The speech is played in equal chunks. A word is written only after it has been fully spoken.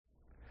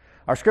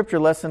Our scripture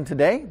lesson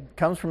today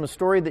comes from a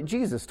story that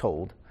Jesus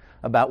told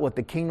about what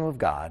the kingdom of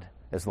God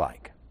is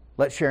like.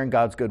 Let's share in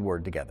God's good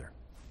word together.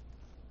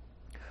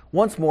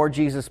 Once more,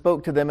 Jesus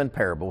spoke to them in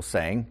parables,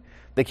 saying,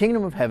 "The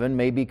kingdom of heaven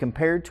may be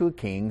compared to a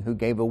king who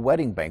gave a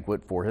wedding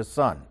banquet for his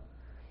son.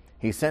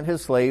 He sent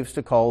his slaves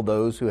to call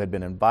those who had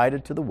been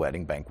invited to the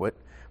wedding banquet,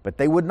 but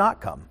they would not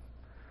come.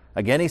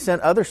 Again, he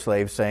sent other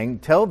slaves, saying,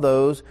 'Tell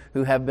those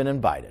who have been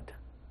invited,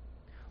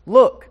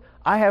 look,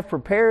 I have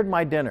prepared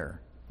my dinner.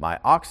 My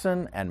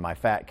oxen and my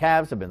fat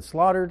calves have been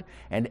slaughtered,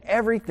 and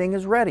everything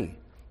is ready.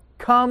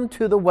 Come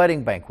to the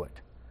wedding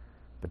banquet.'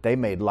 But they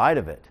made light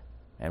of it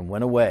and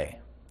went away,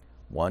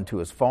 one to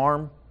his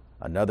farm,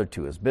 another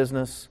to his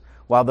business,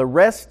 while the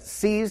rest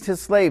seized his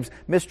slaves,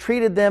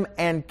 mistreated them,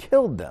 and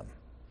killed them.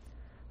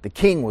 The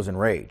king was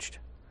enraged.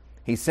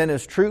 He sent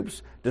his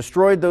troops,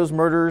 destroyed those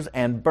murderers,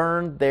 and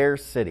burned their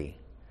city.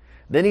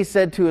 Then he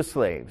said to his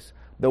slaves,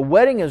 'The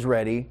wedding is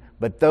ready,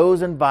 but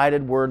those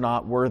invited were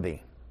not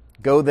worthy.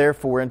 Go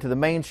therefore into the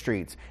main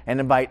streets and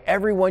invite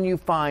everyone you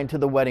find to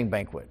the wedding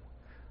banquet.'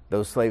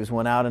 Those slaves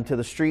went out into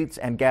the streets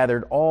and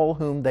gathered all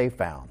whom they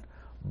found,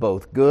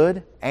 both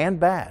good and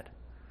bad.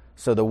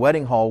 So the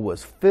wedding hall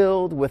was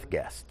filled with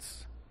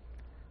guests."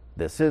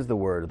 This is the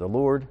word of the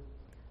Lord.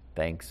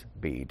 Thanks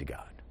be to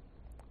God.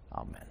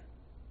 Amen.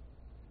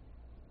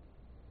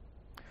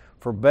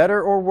 For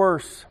better or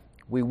worse,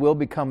 we will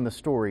become the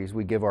stories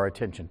we give our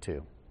attention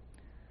to.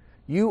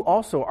 You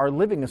also are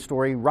living a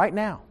story right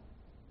now.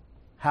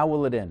 How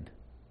will it end?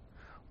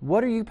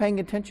 What are you paying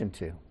attention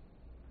to?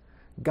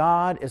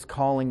 God is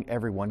calling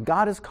everyone.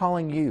 God is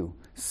calling you.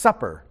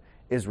 Supper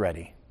is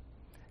ready.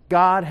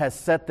 God has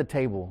set the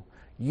table.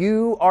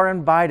 You are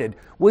invited.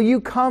 Will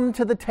you come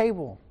to the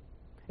table?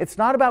 It's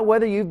not about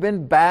whether you've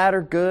been bad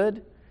or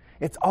good.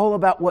 It's all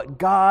about what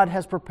God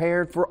has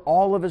prepared for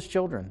all of His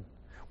children.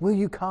 Will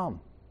you come?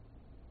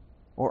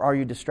 Or are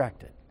you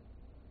distracted?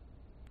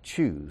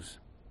 Choose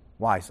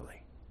wisely.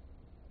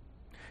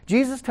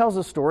 Jesus tells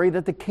a story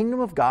that the kingdom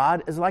of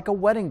God is like a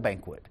wedding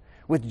banquet,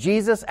 with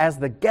Jesus as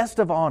the guest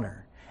of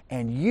honor,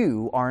 and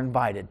you are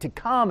invited to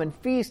come and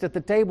feast at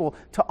the table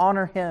to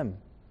honor Him.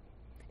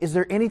 Is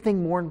there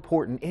anything more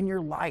important in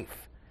your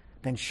life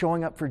than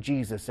showing up for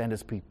Jesus and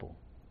His people?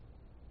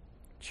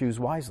 Choose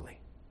wisely.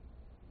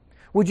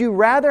 Would you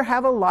rather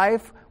have a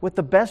life with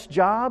the best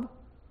job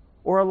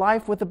or a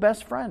life with the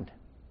best friend?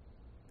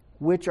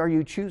 Which are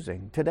you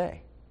choosing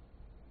today?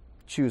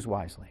 Choose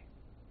wisely.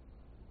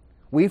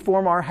 We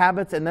form our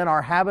habits, and then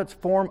our habits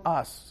form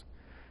us.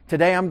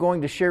 Today I'm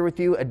going to share with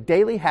you a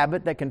daily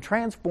habit that can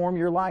transform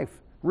your life,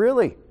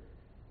 really.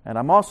 And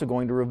I'm also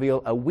going to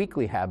reveal a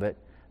weekly habit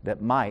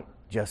that might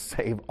just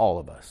save all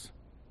of us.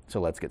 So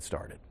let's get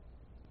started.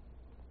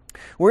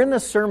 We're in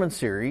this sermon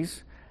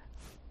series,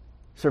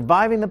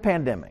 Surviving the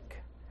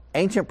Pandemic,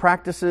 Ancient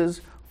Practices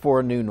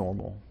for a New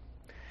Normal.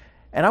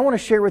 And I want to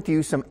share with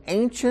you some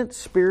ancient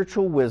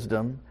spiritual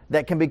wisdom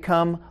that can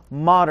become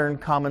modern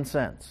common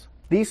sense.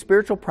 These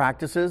spiritual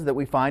practices that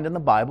we find in the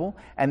Bible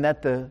and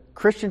that the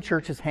Christian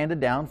church has handed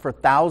down for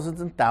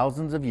thousands and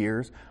thousands of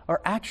years are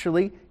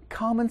actually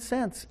common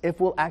sense if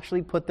we'll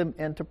actually put them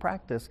into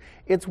practice.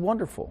 It's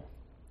wonderful.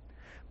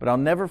 But I'll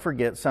never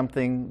forget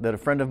something that a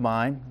friend of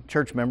mine,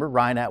 church member,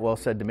 Ryan Atwell,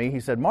 said to me. He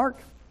said, "Mark,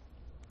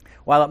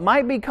 while it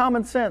might be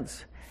common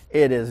sense,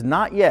 it is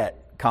not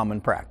yet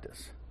common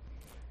practice."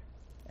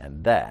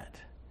 And that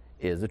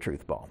is a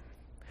truth bomb.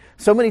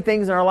 So many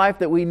things in our life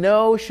that we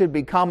know should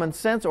be common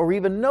sense or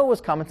even know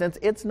is common sense,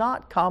 it's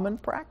not common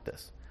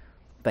practice.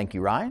 Thank you,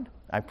 Ryan.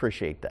 I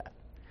appreciate that.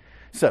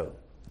 So,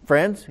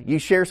 friends, you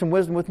share some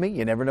wisdom with me.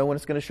 You never know when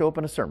it's going to show up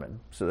in a sermon.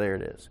 So there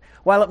it is.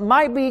 While it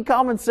might be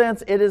common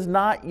sense, it is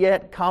not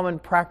yet common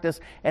practice,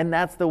 and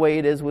that's the way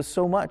it is with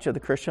so much of the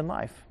Christian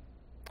life.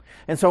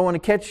 And so I want to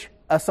catch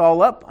us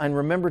all up and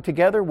remember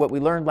together what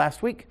we learned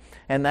last week,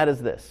 and that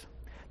is this,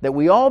 that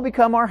we all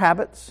become our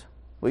habits.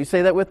 Will you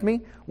say that with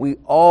me? We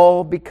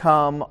all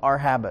become our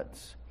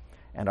habits,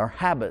 and our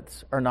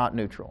habits are not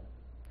neutral.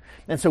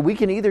 And so we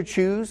can either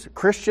choose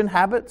Christian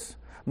habits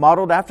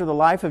modeled after the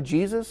life of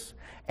Jesus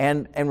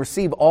and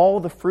receive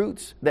all the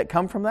fruits that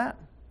come from that,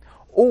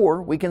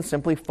 or we can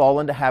simply fall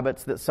into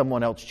habits that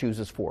someone else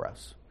chooses for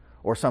us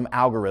or some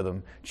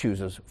algorithm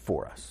chooses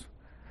for us.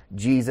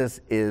 Jesus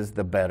is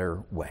the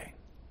better way.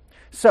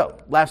 So,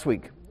 last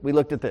week we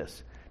looked at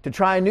this. To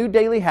try a new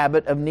daily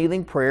habit of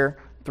kneeling prayer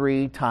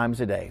 3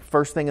 times a day.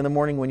 First thing in the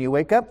morning when you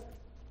wake up,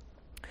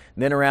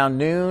 then around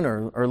noon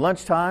or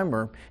lunchtime,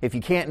 or if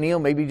you can't kneel,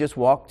 maybe you just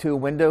walk to a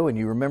window and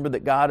you remember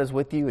that God is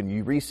with you and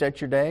you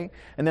reset your day.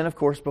 And then, of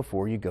course,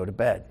 before you go to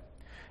bed.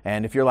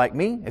 And if you're like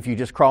me, if you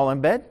just crawl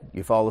in bed,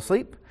 you fall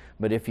asleep.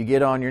 But if you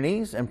get on your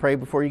knees and pray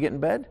before you get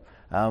in bed,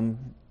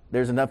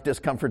 there's enough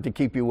discomfort to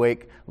keep you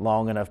awake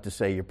long enough to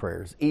say your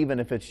prayers, even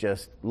if it's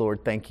just,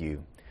 "Lord, thank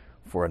you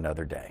for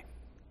another day."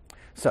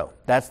 So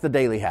that's the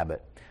daily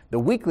habit. The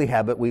weekly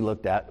habit we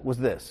looked at was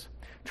this.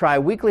 Try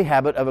a weekly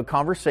habit of a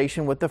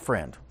conversation with a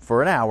friend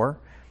for an hour,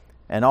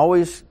 and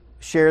always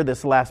share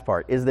this last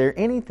part. Is there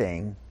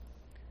anything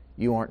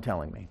you aren't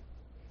telling me?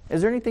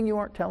 Is there anything you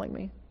aren't telling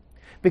me?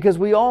 Because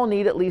we all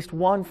need at least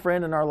one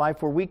friend in our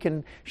life where we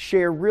can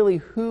share really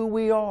who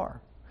we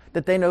are.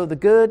 That they know the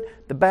good,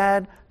 the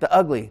bad, the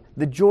ugly,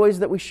 the joys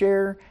that we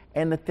share,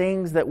 and the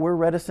things that we're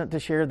reticent to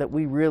share that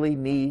we really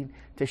need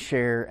to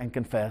share and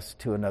confess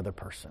to another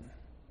person.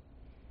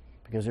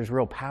 Because there's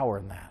real power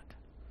in that.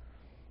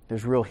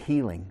 There's real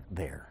healing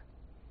there.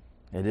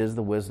 It is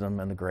the wisdom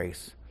and the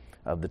grace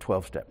of the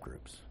 12-step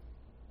groups.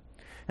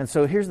 And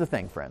so here's the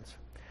thing, friends.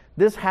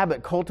 This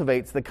habit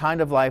cultivates the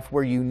kind of life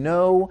where you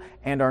know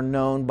and are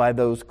known by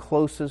those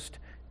closest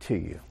to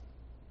you.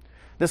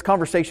 This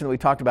conversation that we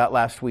talked about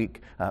last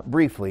week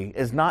briefly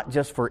is not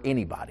just for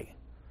anybody.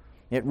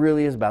 It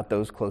really is about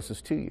those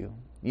closest to you.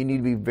 You need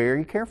to be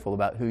very careful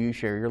about who you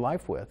share your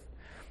life with.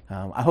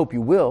 I hope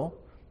you will,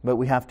 but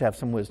we have to have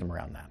some wisdom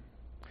around that.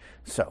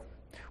 So,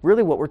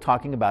 really what we're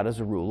talking about is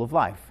a rule of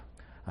life.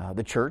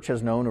 The church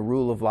has known a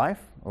rule of life,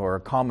 or a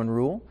common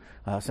rule,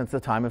 since the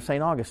time of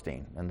St.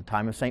 Augustine and the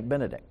time of St.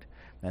 Benedict.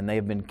 And they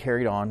have been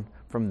carried on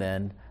from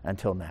then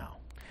until now.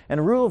 And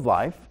a rule of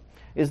life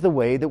is the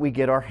way that we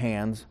get our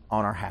hands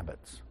on our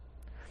habits.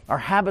 Our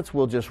habits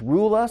will just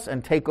rule us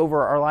and take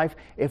over our life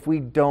if we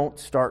don't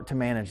start to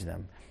manage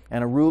them.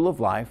 And a rule of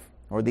life,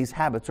 or these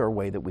habits, are a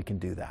way that we can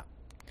do that.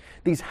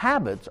 These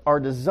habits are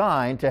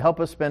designed to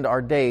help us spend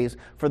our days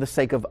for the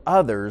sake of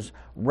others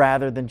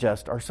rather than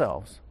just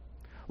ourselves.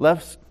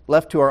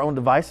 Left to our own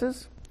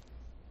devices,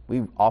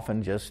 we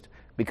often just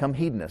become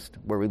hedonists,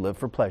 where we live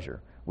for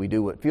pleasure. We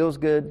do what feels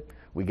good.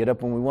 We get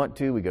up when we want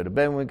to. We go to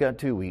bed when we got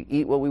to. We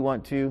eat what we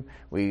want to.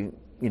 We,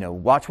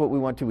 watch what we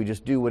want to. We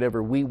just do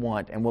whatever we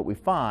want. And what we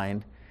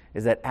find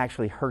is that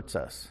actually hurts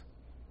us.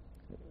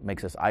 It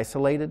makes us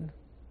isolated,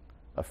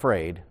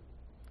 afraid,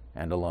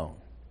 and alone.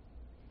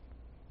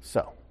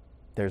 So,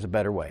 there's a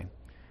better way,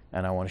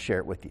 and I want to share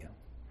it with you.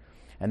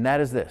 And that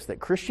is this, that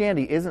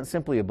Christianity isn't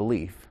simply a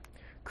belief.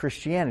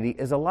 Christianity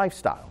is a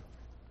lifestyle,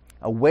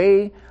 a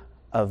way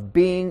of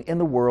being in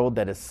the world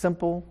that is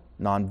simple,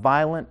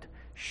 nonviolent,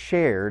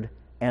 shared,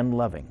 and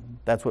loving.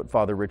 That's what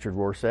Father Richard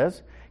Rohr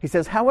says. He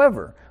says,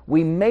 however,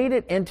 we made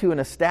it into an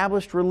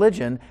established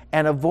religion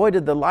and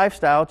avoided the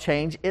lifestyle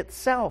change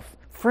itself.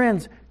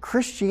 Friends,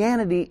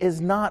 Christianity is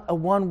not a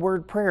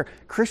one-word prayer.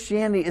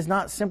 Christianity is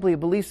not simply a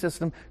belief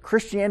system.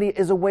 Christianity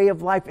is a way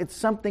of life. It's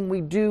something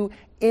we do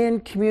in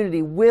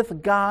community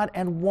with God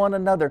and one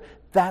another.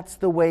 That's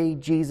the way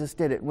Jesus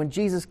did it. When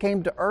Jesus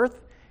came to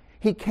earth,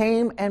 He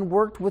came and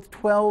worked with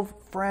 12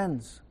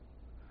 friends,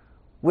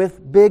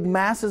 with big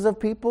masses of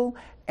people,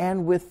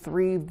 and with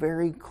 3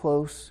 very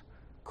close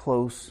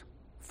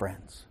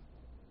friends.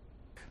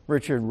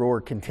 Richard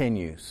Rohr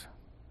continues,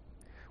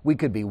 we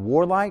could be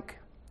warlike,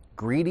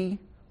 greedy,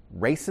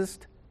 racist,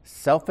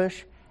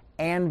 selfish,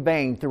 and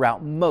vain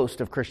throughout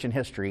most of Christian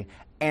history,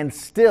 and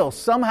still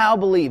somehow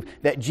believe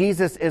that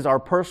Jesus is our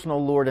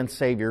personal Lord and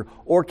Savior,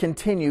 or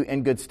continue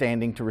in good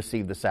standing to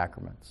receive the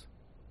sacraments.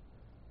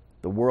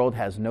 The world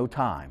has no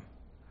time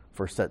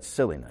for such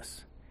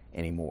silliness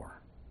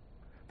anymore.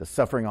 The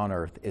suffering on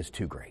earth is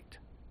too great.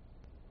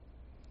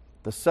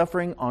 The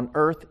suffering on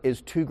earth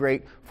is too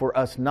great for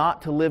us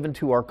not to live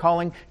into our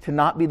calling, to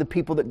not be the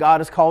people that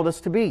God has called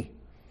us to be.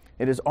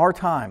 It is our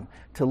time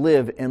to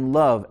live in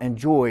love and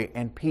joy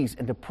and peace,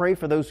 and to pray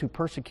for those who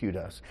persecute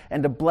us,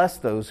 and to bless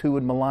those who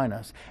would malign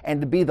us, and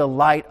to be the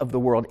light of the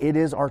world. It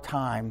is our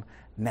time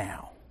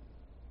now.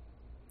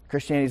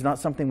 Christianity is not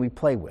something we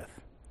play with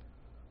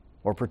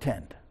or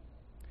pretend.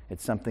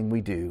 It's something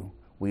we do,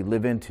 we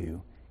live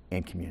into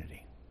in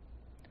community.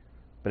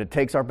 But it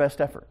takes our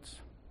best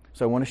efforts.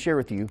 So I want to share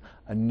with you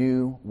a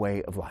new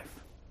way of life.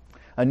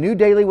 A new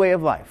daily way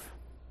of life.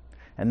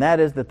 And that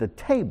is that the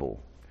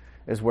table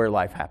is where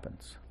life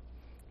happens.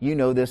 You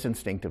know this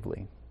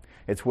instinctively.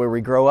 It's where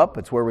we grow up.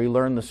 It's where we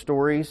learn the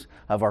stories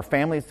of our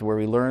families. It's where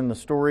we learn the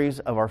stories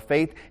of our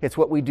faith. It's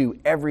what we do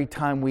every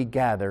time we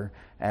gather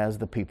as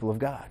the people of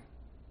God.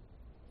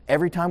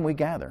 Every time we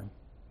gather,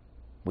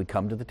 we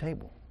come to the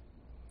table.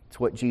 It's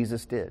what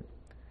Jesus did.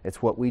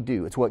 It's what we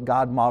do. It's what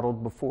God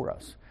modeled before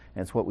us.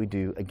 And it's what we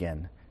do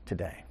again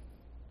today.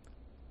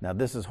 Now,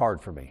 this is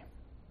hard for me.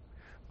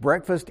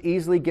 Breakfast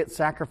easily gets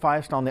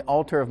sacrificed on the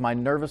altar of my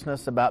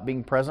nervousness about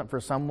being present for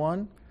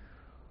someone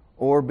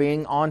or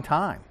being on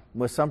time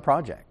with some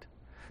project.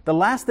 The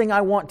last thing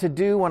I want to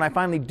do when I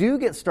finally do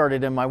get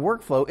started in my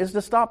workflow is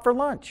to stop for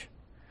lunch.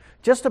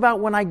 Just about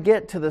when I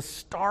get to the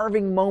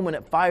starving moment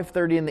at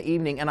 5:30 in the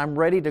evening and I'm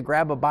ready to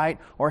grab a bite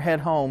or head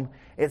home,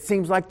 it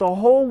seems like the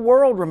whole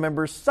world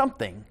remembers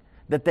something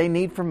that they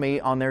need from me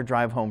on their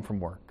drive home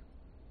from work.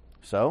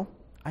 So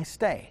I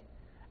stay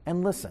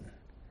and listen,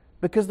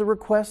 because the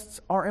requests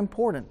are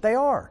important. They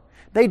are.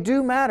 They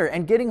do matter.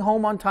 And getting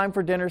home on time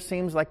for dinner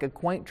seems like a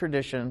quaint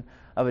tradition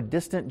of a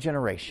distant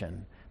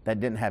generation that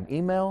didn't have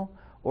email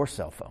or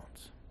cell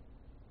phones.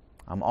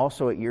 I'm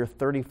also at year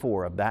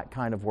 34 of that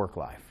kind of work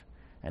life,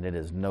 and it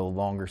is no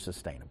longer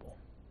sustainable.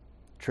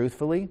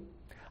 Truthfully,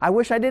 I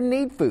wish I didn't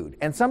need food.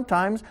 And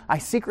sometimes I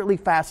secretly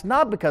fast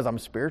not because I'm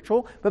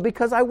spiritual, but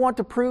because I want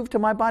to prove to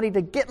my body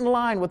to get in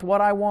line with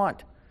what I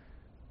want.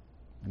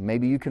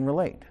 Maybe you can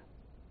relate.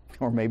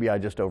 Or maybe I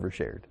just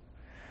overshared.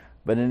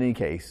 But in any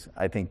case,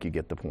 I think you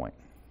get the point.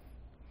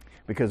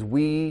 Because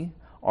we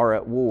are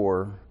at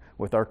war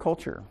with our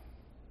culture.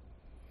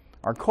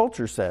 Our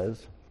culture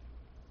says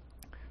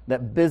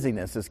that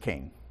busyness is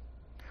king.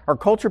 Our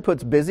culture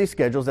puts busy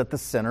schedules at the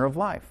center of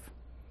life,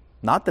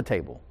 not the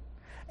table,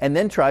 and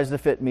then tries to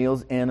fit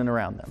meals in and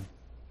around them.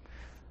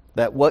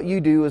 That what you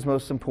do is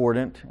most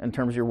important in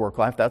terms of your work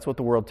life. That's what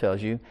the world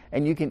tells you.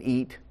 And you can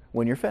eat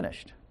when you're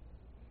finished.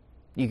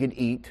 You can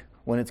eat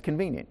when it's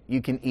convenient.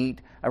 You can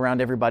eat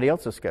around everybody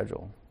else's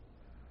schedule.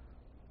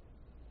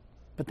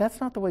 But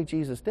that's not the way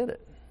Jesus did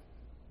it.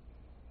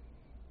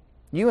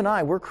 You and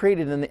I, we're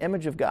created in the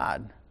image of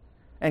God.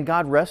 And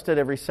God rested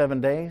every 7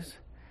 days.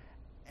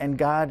 And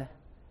God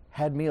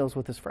had meals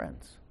with his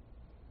friends.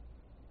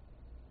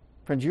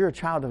 Friends, you're a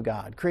child of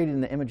God, created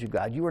in the image of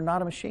God. You are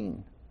not a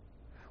machine.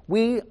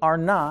 We are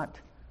not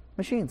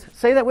machines.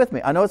 Say that with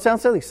me. I know it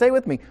sounds silly. Say it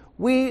with me.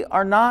 We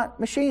are not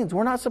machines.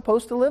 We're not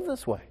supposed to live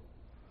this way.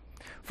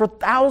 For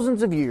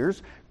thousands of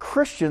years,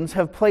 Christians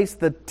have placed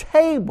the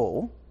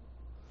table,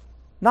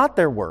 not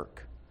their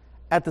work,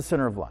 at the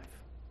center of life.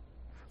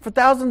 For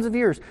thousands of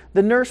years,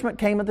 the nourishment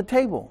came at the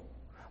table.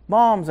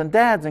 Moms and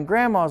dads and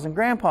grandmas and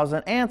grandpas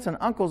and aunts and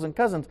uncles and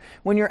cousins.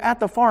 When you're at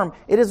the farm,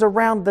 it is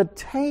around the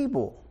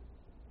table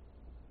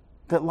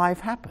that life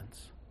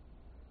happens,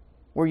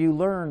 where you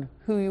learn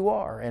who you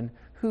are and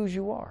whose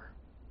you are.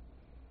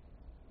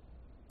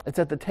 It's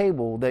at the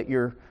table that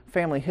your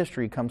family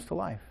history comes to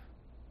life.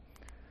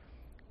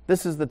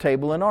 This is the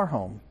table in our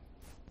home.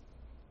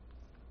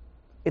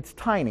 It's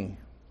tiny.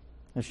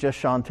 It's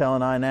just Chantel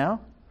and I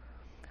now.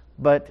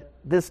 But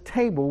this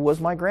table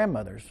was my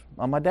grandmother's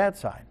on my dad's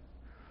side.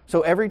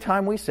 So every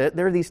time we sit,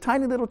 there are these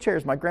tiny little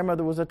chairs. My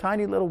grandmother was a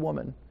tiny little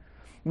woman.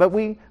 But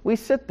we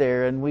sit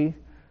there and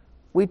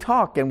we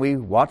talk and we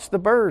watch the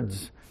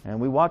birds and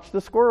we watch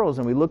the squirrels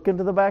and we look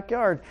into the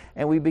backyard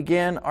and we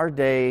begin our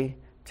day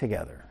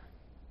together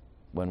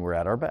when we're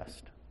at our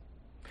best.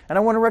 And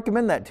I want to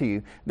recommend that to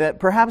you, that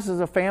perhaps as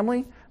a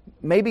family,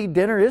 maybe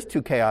dinner is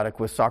too chaotic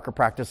with soccer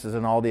practices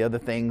and all the other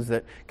things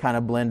that kind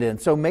of blend in.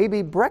 So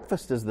maybe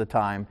breakfast is the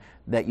time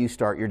that you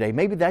start your day.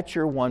 Maybe that's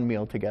your one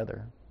meal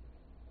together.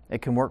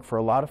 It can work for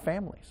a lot of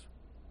families.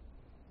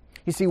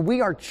 You see,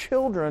 we are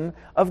children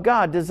of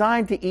God,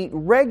 designed to eat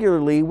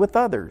regularly with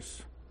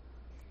others.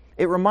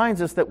 It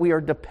reminds us that we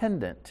are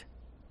dependent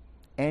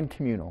and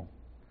communal.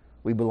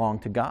 We belong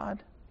to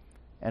God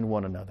and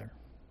one another.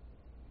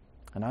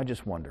 And I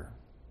just wonder,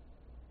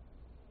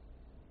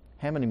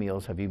 how many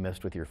meals have you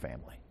missed with your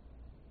family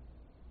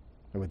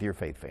or with your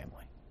faith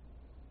family?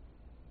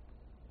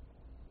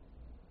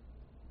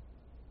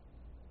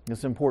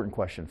 It's an important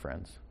question,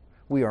 friends.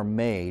 We are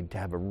made to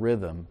have a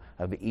rhythm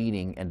of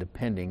eating and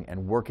depending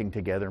and working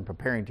together and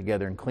preparing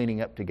together and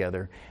cleaning up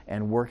together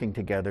and working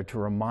together to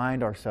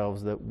remind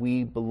ourselves that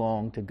we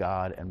belong to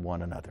God and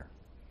one another.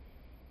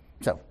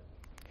 So,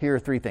 here are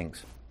 3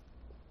 things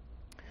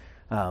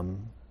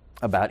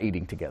about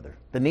eating together.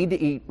 The need to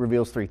eat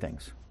reveals 3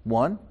 things.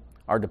 1,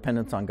 our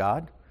dependence on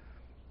God.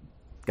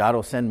 God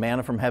will send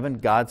manna from heaven.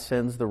 God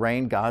sends the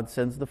rain. God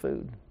sends the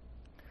food.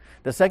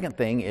 The second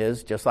thing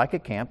is, just like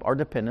at camp, our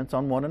dependence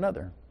on one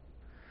another.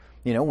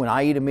 You know, when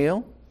I eat a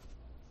meal,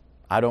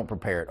 I don't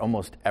prepare it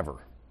almost ever.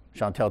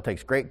 Chantel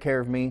takes great care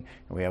of me,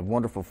 and we have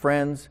wonderful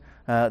friends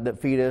that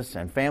feed us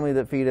and family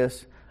that feed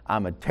us.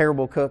 I'm a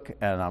terrible cook,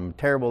 and I'm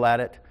terrible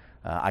at it.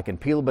 I can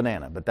peel a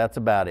banana, but that's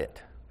about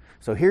it.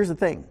 So here's the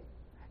thing.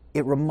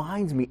 It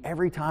reminds me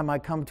every time I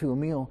come to a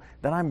meal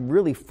that I'm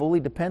really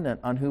fully dependent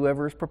on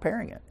whoever is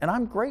preparing it. And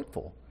I'm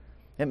grateful.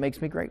 It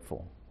makes me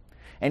grateful.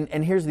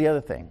 And here's the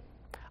other thing.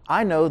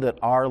 I know that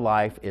our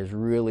life is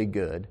really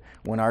good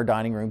when our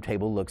dining room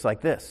table looks like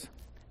this.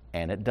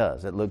 And it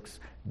does. It looks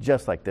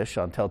just like this.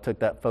 Chantel took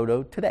that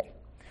photo today.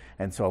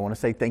 And so I want to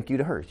say thank you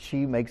to her.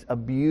 She makes a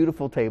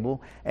beautiful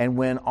table. And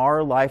when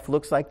our life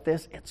looks like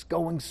this, it's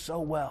going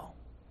so well.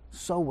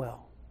 So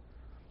well.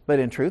 But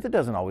in truth, it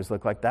doesn't always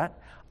look like that.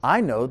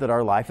 I know that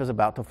our life is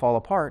about to fall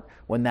apart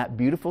when that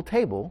beautiful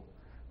table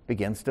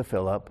begins to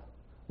fill up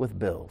with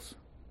bills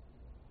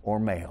or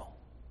mail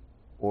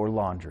or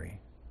laundry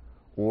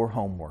or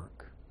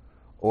homework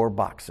or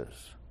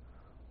boxes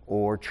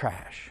or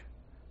trash.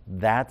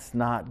 That's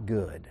not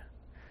good.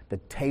 The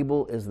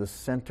table is the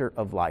center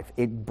of life.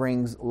 It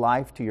brings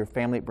life to your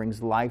family. It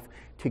brings life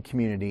to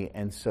community.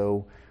 And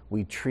so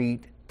we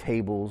treat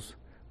tables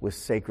with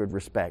sacred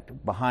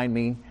respect. Behind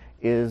me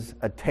is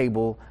a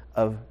table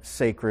of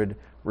sacred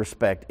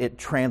respect. It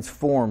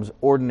transforms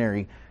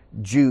ordinary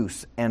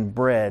juice and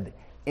bread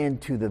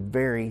into the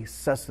very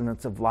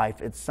sustenance of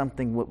life. It's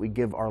something what we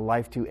give our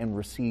life to and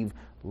receive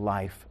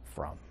life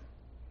from.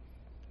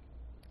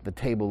 The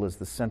table is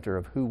the center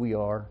of who we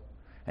are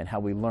and how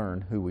we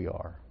learn who we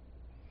are.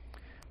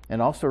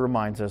 And also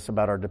reminds us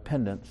about our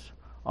dependence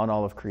on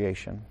all of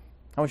creation.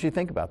 I want you to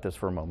think about this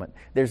for a moment.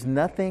 There's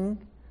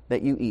nothing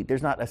that you eat,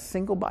 there's not a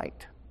single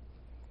bite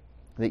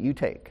that you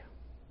take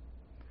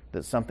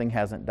that something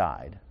hasn't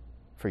died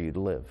for you to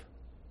live.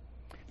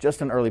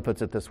 Justin Earley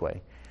puts it this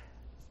way.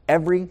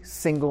 Every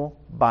single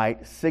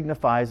bite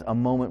signifies a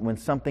moment when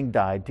something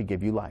died to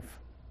give you life.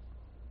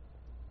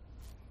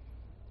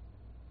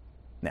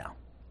 Now,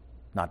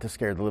 not to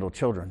scare the little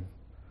children,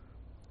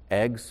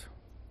 eggs,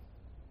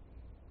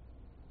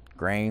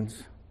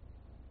 grains,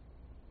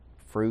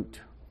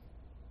 fruit,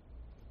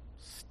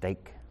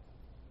 steak.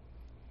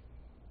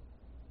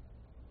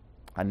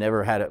 I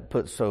never had it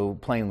put so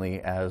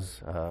plainly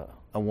as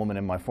a woman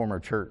in my former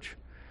church.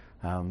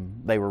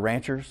 They were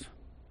ranchers,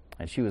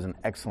 and she was an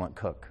excellent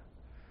cook.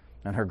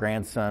 And her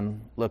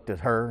grandson looked at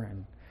her,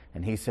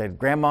 and he said,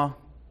 "Grandma,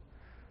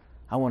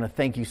 I want to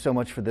thank you so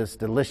much for this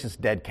delicious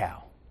dead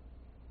cow."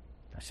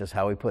 That's just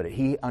how he put it.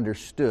 He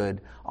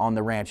understood on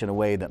the ranch in a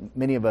way that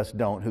many of us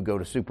don't who go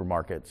to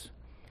supermarkets,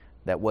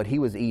 that what he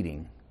was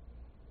eating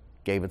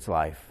gave its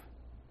life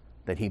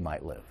that he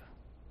might live.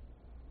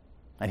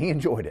 And he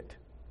enjoyed it.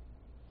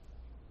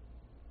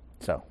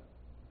 So,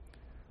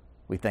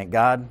 we thank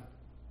God,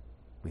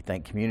 we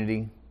thank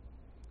community,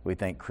 we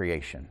thank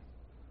creation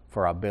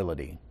for our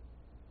ability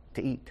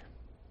to eat.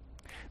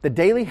 The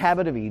daily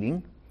habit of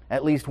eating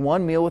at least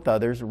one meal with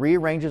others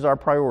rearranges our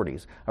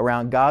priorities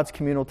around God's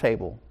communal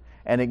table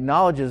and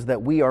acknowledges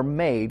that we are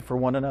made for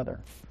one another,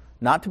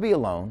 not to be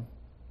alone,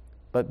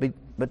 but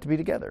to be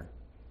together,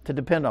 to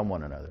depend on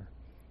one another,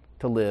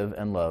 to live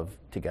and love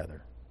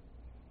together.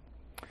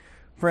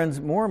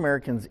 Friends, more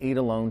Americans eat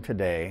alone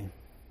today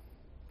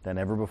than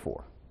ever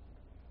before.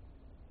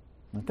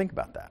 And think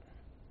about that.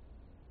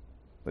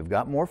 We've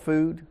got more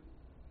food,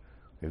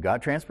 we've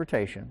got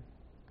transportation,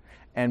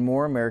 and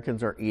more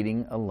Americans are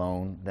eating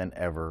alone than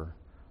ever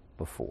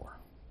before.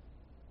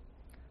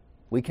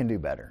 We can do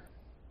better.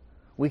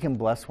 We can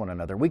bless one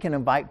another. We can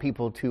invite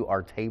people to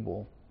our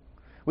table.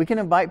 We can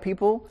invite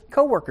people,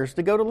 coworkers,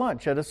 to go to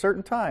lunch at a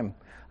certain time.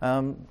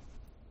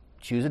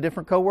 Choose a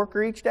different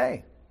coworker each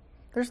day.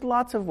 There's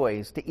lots of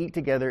ways to eat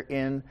together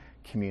in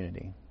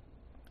community.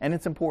 And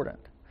it's important.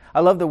 I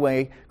love the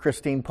way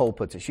Christine Pohl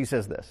puts it. She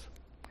says this: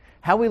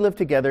 "How we live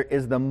together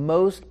is the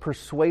most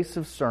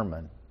persuasive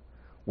sermon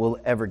we'll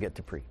ever get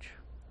to preach."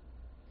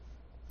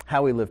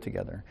 How we live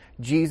together.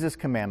 Jesus'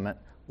 commandment,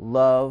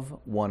 love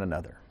one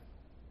another.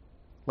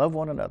 Love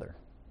one another.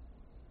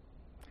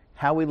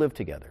 How we live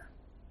together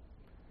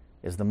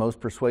is the most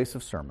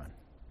persuasive sermon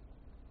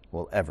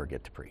we'll ever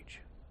get to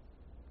preach.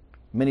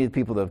 Many of the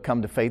people that have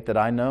come to faith that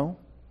I know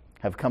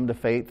have come to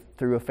faith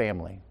through a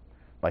family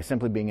by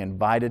simply being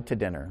invited to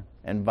dinner,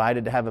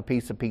 invited to have a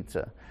piece of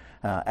pizza.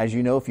 As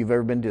you know, if you've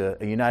ever been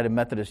to a United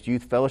Methodist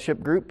Youth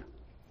Fellowship group,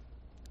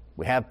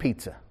 we have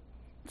pizza.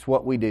 It's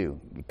what we do.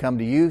 You come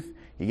to youth,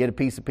 you get a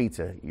piece of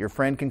pizza. Your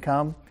friend can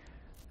come.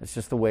 It's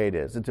just the way it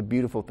is. It's a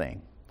beautiful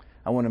thing.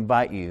 I want to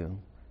invite you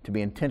to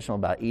be intentional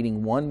about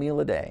eating one meal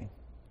a day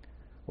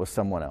with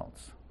someone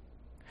else.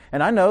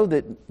 And I know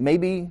that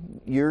maybe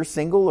you're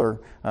single or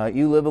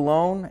you live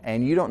alone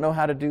and you don't know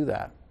how to do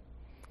that.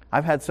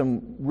 I've had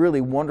some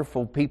really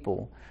wonderful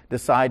people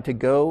decide to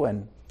go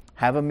and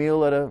have a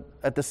meal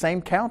at the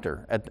same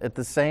counter, at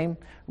the same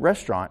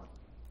restaurant,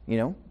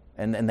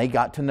 and they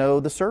got to know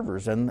the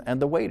servers and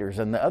the waiters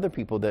and the other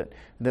people that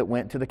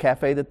went to the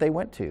cafe that they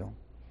went to.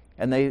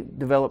 And they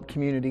developed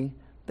community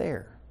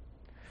there.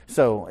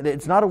 So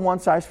it's not a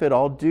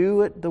one-size-fits-all.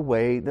 Do it the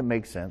way that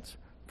makes sense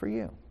for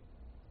you.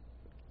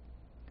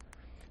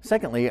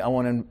 Secondly, I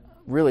want to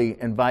really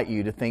invite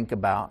you to think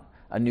about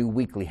a new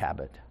weekly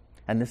habit.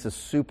 And this is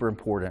super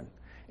important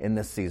in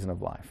this season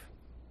of life.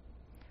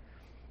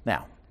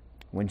 Now,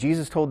 when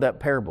Jesus told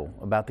that parable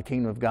about the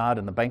kingdom of God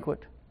and the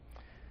banquet,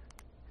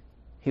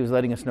 he was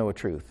letting us know a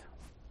truth,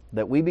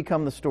 that we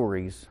become the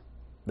stories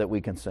that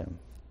we consume.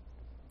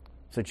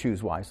 So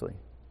choose wisely.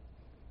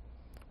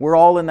 We're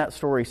all in that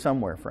story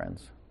somewhere,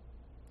 friends.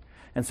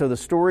 And so the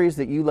stories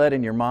that you let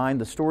in your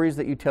mind, the stories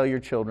that you tell your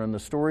children, the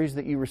stories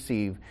that you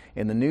receive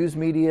in the news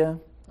media,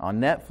 on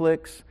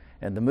Netflix,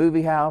 in the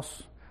movie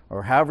house,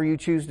 or however you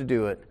choose to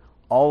do it,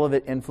 all of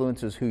it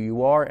influences who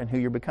you are and who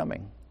you're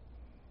becoming.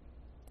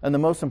 And the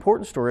most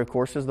important story, of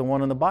course, is the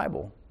one in the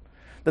Bible.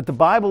 That the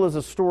Bible is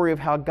a story of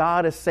how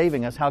God is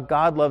saving us, how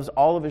God loves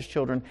all of His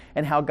children,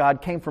 and how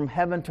God came from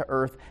heaven to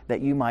earth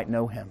that you might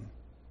know Him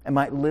and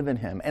might live in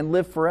Him and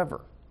live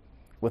forever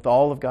with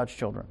all of God's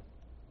children.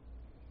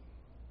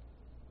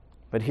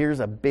 But here's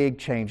a big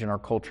change in our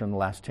culture in the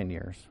last 10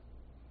 years.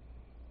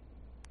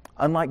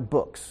 Unlike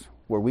books,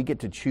 where we get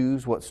to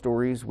choose what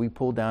stories we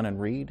pull down and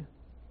read,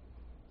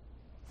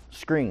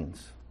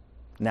 screens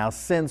now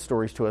send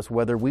stories to us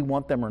whether we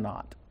want them or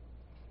not.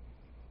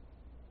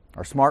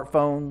 Our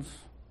smartphones,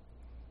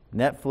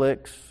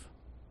 Netflix,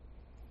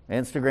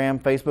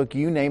 Instagram, Facebook,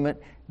 you name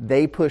it,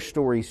 they push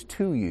stories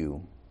to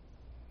you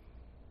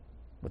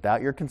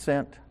without your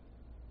consent,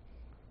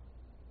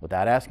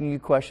 without asking you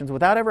questions,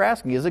 without ever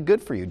asking, is it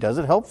good for you? Does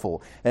it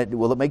helpful?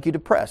 Will it make you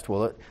depressed?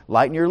 Will it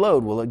lighten your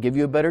load? Will it give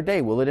you a better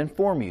day? Will it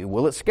inform you?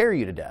 Will it scare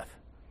you to death?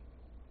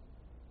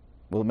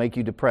 Will it make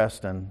you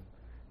depressed and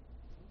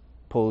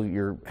pull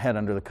your head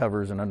under the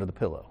covers and under the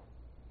pillow?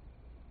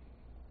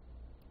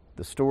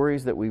 The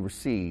stories that we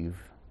receive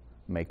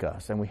make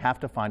us, and we have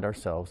to find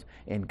ourselves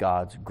in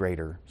God's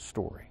greater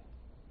story.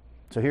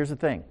 So here's the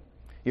thing.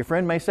 Your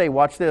friend may say,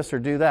 watch this or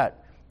do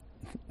that.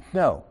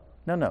 No,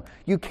 No.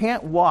 You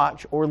can't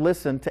watch or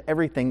listen to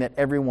everything that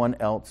everyone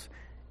else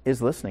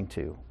is listening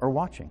to or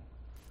watching.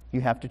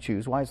 You have to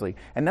choose wisely.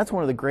 And that's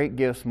one of the great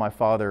gifts my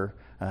father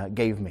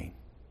gave me.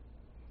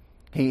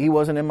 He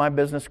wasn't in my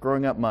business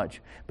growing up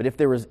much, but if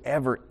there was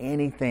ever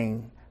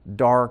anything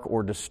dark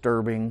or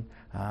disturbing,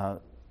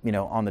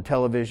 on the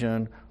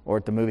television or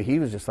at the movie, he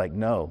was just like,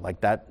 no,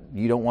 like that,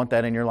 you don't want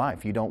that in your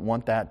life. You don't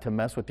want that to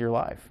mess with your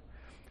life.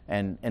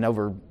 And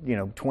over,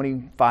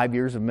 25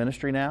 years of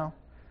ministry now,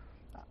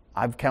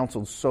 I've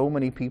counseled so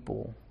many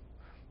people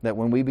that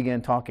when we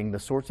began talking, the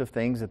sorts of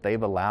things that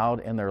they've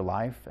allowed in their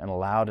life and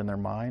allowed in their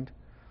mind,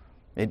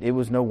 it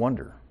was no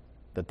wonder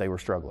that they were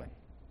struggling,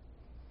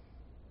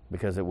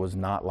 because it was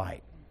not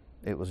light.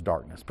 It was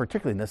darkness,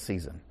 particularly in this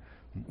season.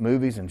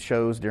 Movies and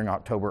shows during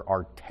October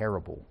are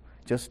terrible.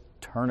 Just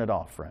turn it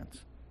off,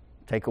 friends.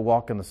 Take a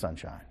walk in the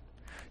sunshine.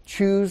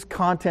 Choose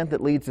content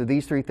that leads to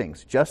these three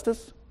things: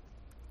 justice,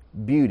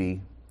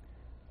 beauty,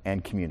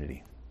 and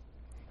community.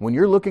 When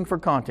you're looking for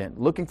content,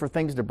 looking for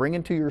things to bring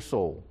into your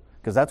soul,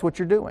 because that's what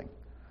you're doing,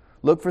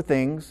 look for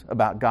things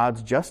about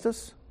God's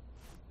justice,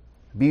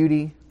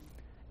 beauty,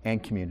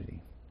 and community.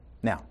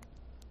 Now,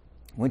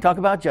 when we talk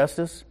about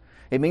justice,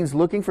 it means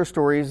looking for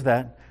stories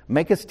that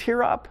make us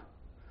tear up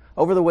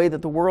over the way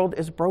that the world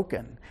is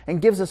broken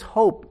and gives us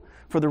hope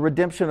for the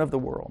redemption of the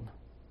world.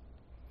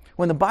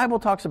 When the Bible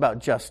talks about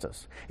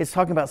justice, it's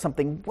talking about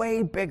something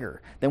way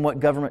bigger than what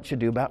government should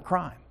do about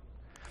crime.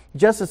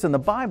 Justice in the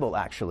Bible,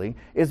 actually,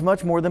 is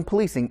much more than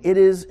policing. It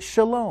is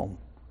shalom,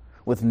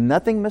 with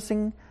nothing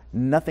missing,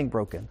 nothing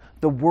broken.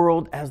 The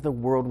world as the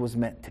world was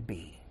meant to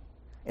be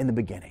in the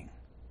beginning.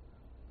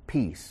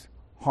 Peace,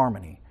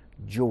 harmony,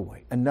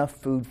 joy, enough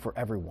food for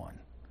everyone.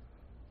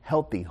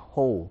 Healthy,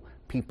 whole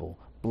people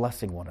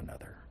blessing one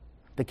another.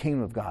 The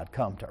kingdom of God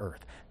come to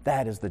earth.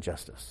 That is the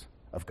justice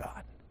of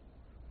God.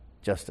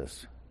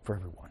 Justice for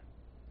everyone.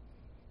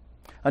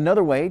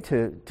 Another way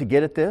to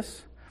get at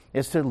this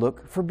is to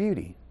look for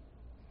beauty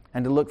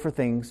and to look for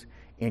things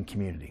in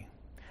community.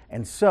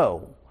 And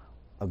so,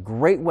 a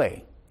great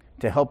way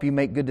to help you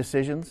make good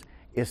decisions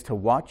is to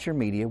watch your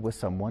media with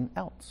someone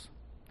else.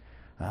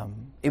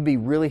 It'd be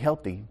really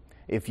healthy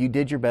if you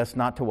did your best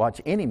not to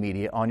watch any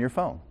media on your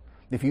phone.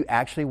 If you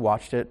actually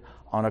watched it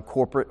on a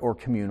corporate or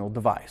communal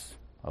device,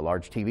 a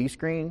large TV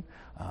screen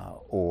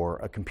or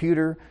a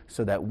computer,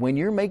 so that when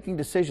you're making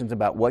decisions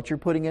about what you're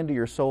putting into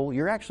your soul,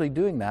 you're actually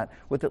doing that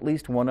with at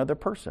least one other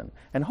person,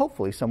 and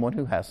hopefully someone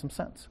who has some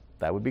sense.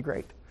 That would be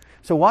great.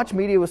 So watch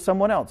media with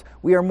someone else.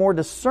 We are more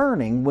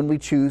discerning when we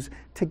choose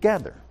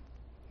together.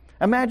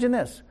 Imagine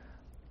this.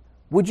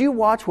 Would you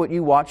watch what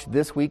you watched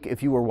this week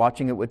if you were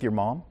watching it with your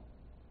mom?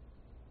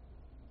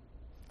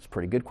 It's a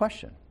pretty good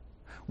question.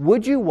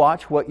 Would you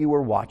watch what you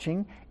were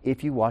watching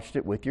if you watched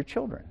it with your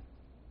children?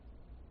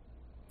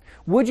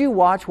 Would you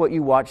watch what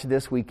you watched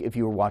this week if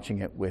you were watching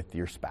it with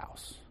your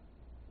spouse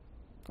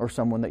or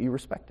someone that you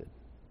respected?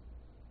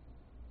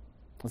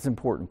 That's an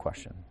important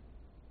question.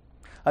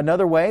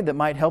 Another way that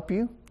might help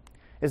you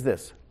is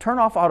this: turn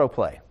off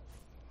autoplay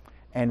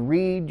and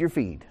read your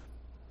feed.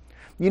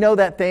 You know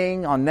that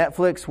thing on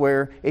Netflix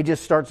where it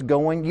just starts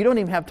going? You don't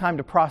even have time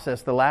to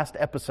process the last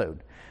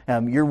episode.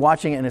 You're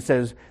watching it and it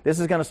says, this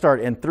is going to start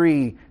in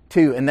 3,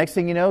 2, and next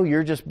thing you know,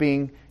 you're just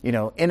being,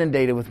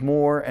 inundated with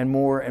more and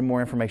more and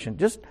more information.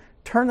 Just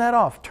turn that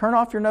off. Turn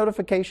off your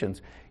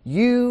notifications.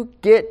 You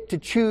get to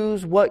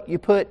choose what you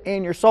put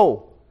in your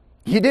soul.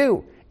 You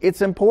do.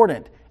 It's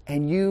important.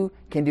 And you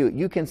can do it.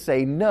 You can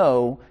say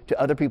no to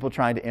other people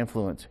trying to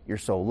influence your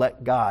soul.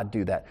 Let God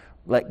do that.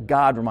 Let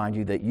God remind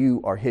you that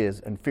you are His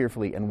and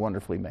fearfully and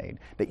wonderfully made.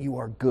 That you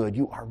are good.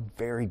 You are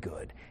very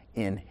good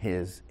in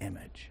His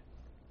image.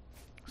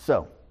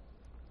 So,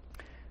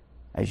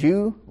 as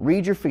you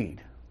read your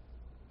feed,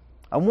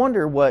 I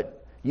wonder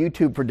what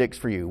YouTube predicts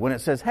for you when it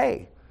says,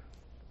 hey,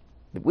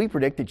 we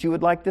predict that you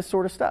would like this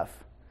sort of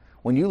stuff.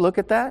 When you look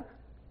at that,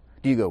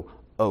 do you go,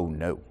 oh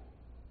no?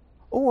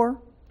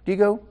 Or do you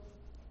go,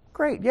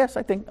 great, yes,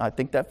 I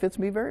think that fits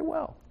me very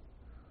well.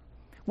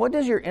 What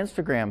does your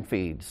Instagram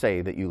feed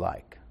say that you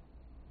like?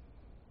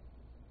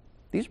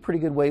 These are pretty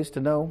good ways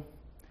to know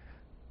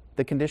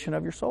the condition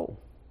of your soul.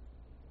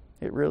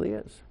 It really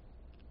is.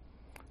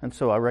 And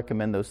so I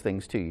recommend those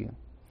things to you.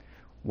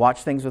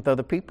 Watch things with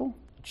other people.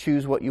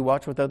 Choose what you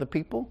watch with other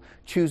people.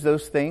 Choose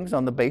those things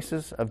on the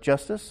basis of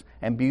justice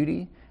and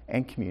beauty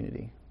and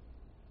community.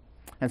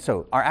 And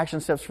so our action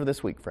steps for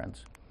this week,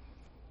 friends.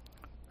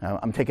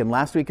 I'm taking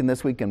last week and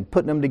this week and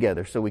putting them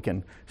together so we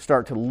can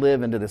start to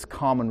live into this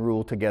common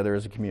rule together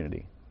as a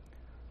community.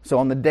 So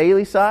on the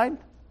daily side,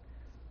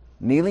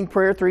 kneeling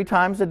prayer 3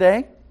 times a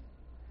day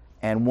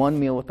and 1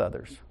 meal with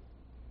others.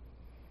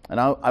 And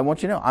I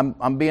want you to know,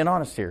 I'm being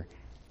honest here.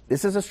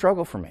 This is a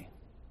struggle for me.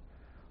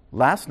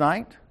 Last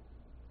night,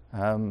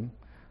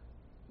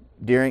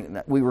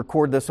 we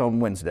record this on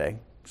Wednesday.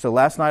 So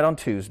last night on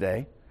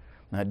Tuesday,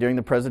 during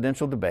the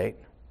presidential debate,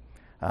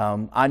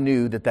 I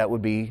knew that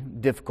would be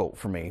difficult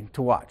for me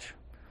to watch.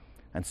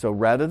 And so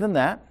rather than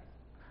that,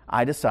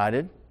 I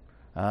decided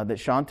that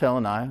Chantel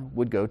and I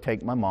would go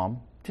take my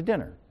mom to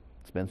dinner.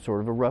 It's been sort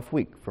of a rough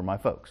week for my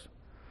folks.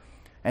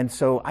 And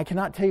so I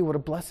cannot tell you what a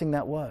blessing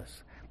that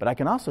was. But I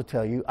can also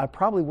tell you I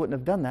probably wouldn't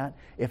have done that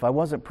if I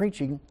wasn't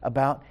preaching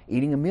about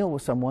eating a meal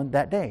with someone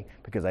that day,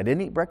 because I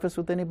didn't eat breakfast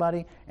with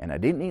anybody and I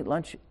didn't eat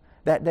lunch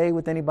that day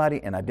with anybody,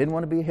 and I didn't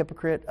want to be a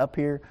hypocrite up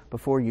here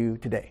before you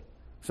today.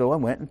 So I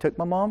went and took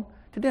my mom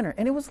to dinner,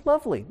 and it was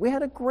lovely. We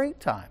had a great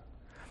time.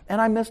 And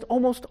I missed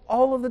almost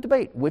all of the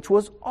debate, which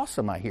was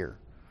awesome, I hear.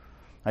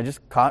 I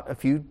just caught a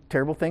few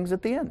terrible things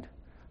at the end,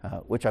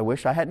 which I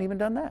wish I hadn't even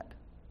done that.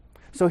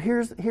 So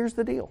here's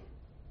the deal.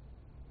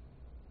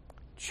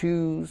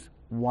 Choose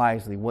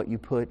wisely what you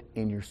put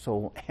in your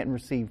soul and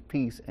receive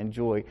peace and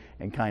joy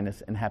and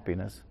kindness and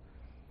happiness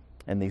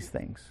and these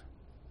things.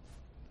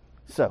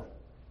 So,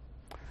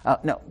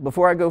 now,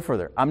 before I go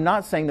further, I'm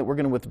not saying that we're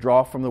going to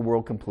withdraw from the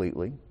world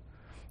completely.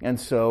 And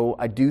so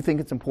I do think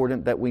it's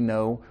important that we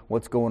know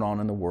what's going on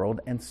in the world.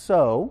 And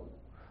so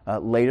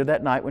later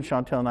that night when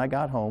Chantel and I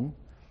got home,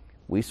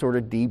 we sort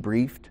of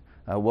debriefed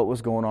what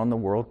was going on in the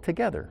world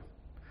together.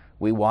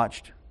 We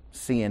watched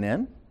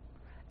CNN,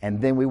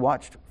 and then we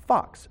watched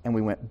Fox, and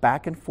we went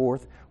back and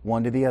forth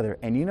one to the other.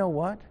 And you know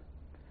what?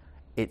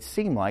 It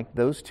seemed like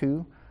those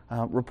two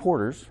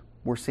reporters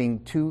were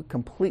seeing two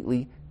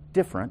completely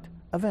different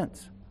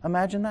events.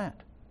 Imagine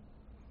that.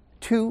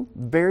 Two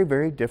very,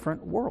 very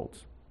different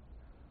worlds.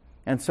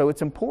 And so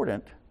it's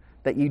important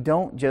that you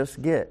don't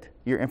just get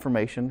your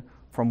information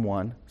from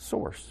one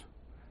source,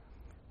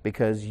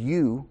 because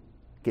you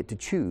get to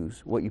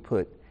choose what you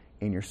put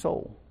in your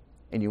soul,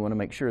 and you want to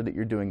make sure that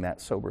you're doing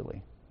that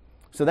soberly.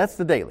 So that's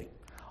the daily.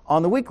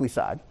 On the weekly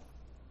side,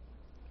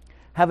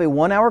 have a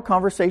 1-hour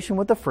conversation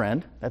with a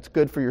friend. That's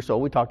good for your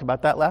soul. We talked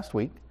about that last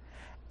week.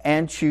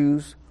 And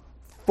choose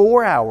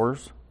 4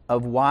 hours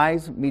of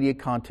wise media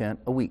content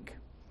a week.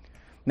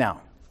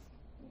 Now,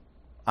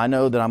 I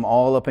know that I'm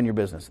all up in your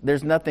business.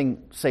 There's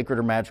nothing sacred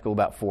or magical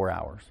about 4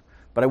 hours.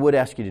 But I would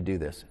ask you to do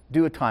this.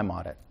 Do a time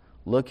audit.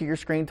 Look at your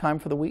screen time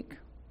for the week.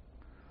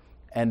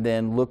 And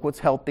then look what's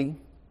healthy.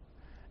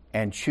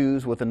 And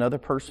choose with another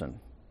person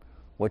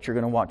what you're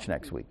going to watch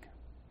next week.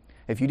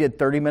 If you did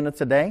 30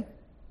 minutes a day,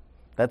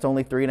 that's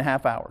only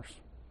 3.5 hours.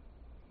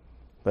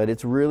 But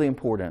it's really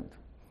important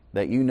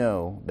that you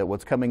know that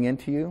what's coming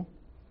into you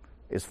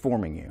is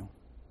forming you.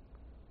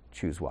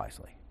 Choose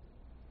wisely.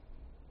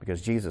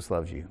 Because Jesus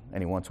loves you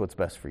and He wants what's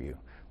best for you.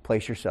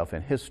 Place yourself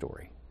in His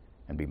story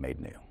and be made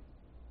new.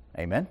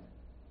 Amen?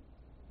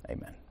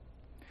 Amen.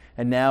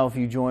 And now if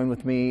you join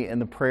with me in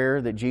the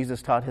prayer that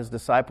Jesus taught His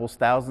disciples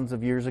thousands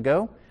of years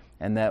ago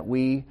and that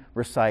we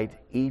recite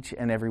each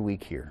and every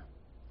week here.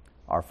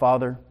 Our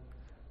Father,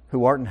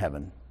 who art in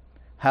heaven,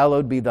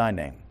 hallowed be Thy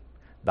name.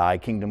 Thy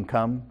kingdom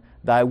come,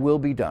 Thy will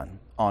be done,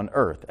 on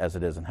earth as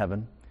it is in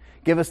heaven.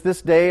 Give us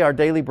this day our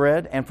daily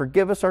bread, and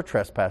forgive us our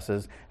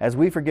trespasses, as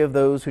we forgive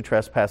those who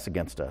trespass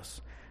against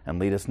us. And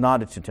lead us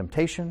not into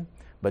temptation,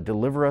 but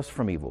deliver us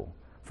from evil.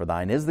 For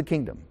Thine is the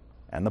kingdom,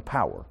 and the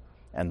power,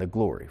 and the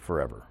glory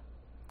forever.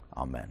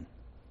 Amen.